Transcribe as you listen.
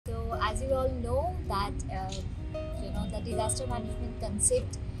as you all know that the disaster management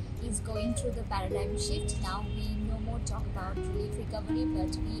concept is going through the paradigm shift. Now we no more talk about relief recovery,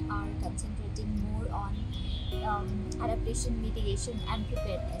 but we are concentrating more on adaptation, mitigation and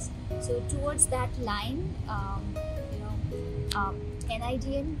preparedness. So towards that line,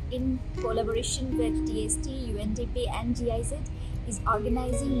 NIDM in collaboration with TST, UNDP and GIZ is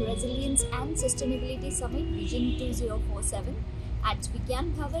organizing Resilience and Sustainability Summit Vision 2047 at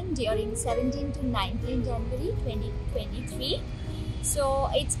Vigyan Bhavan during 17 to 19 January 2023. So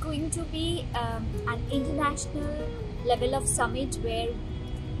it's going to be an international level of summit where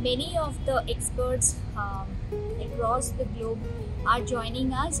many of the experts across the globe are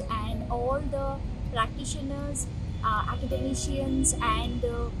joining us, and all the practitioners, academicians and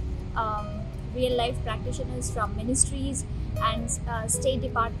real life practitioners from ministries and state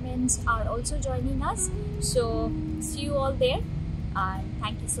departments are also joining us. So see you all there, and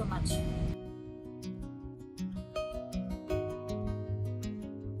thank you so much.